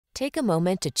Take a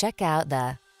moment to check out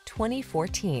the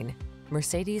 2014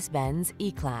 Mercedes-Benz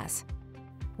E-Class.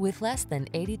 With less than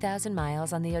 80,000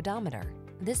 miles on the odometer,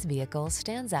 this vehicle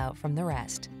stands out from the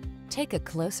rest. Take a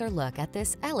closer look at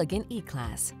this elegant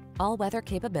E-Class. All-weather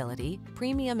capability,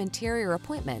 premium interior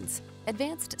appointments,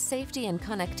 advanced safety and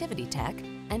connectivity tech,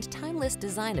 and timeless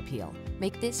design appeal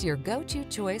make this your go-to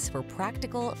choice for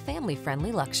practical,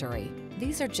 family-friendly luxury.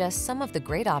 These are just some of the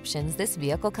great options this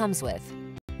vehicle comes with: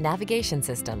 navigation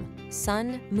system,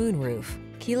 sun, moonroof,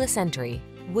 keyless entry,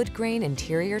 wood grain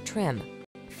interior trim,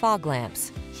 fog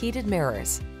lamps, heated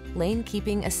mirrors, lane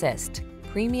keeping assist,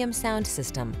 premium sound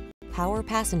system, power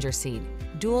passenger seat,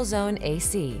 dual zone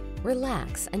AC.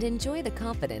 Relax and enjoy the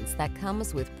confidence that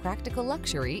comes with practical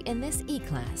luxury in this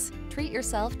E-Class. Treat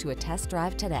yourself to a test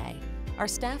drive today. Our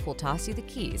staff will toss you the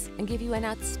keys and give you an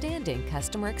outstanding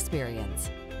customer experience.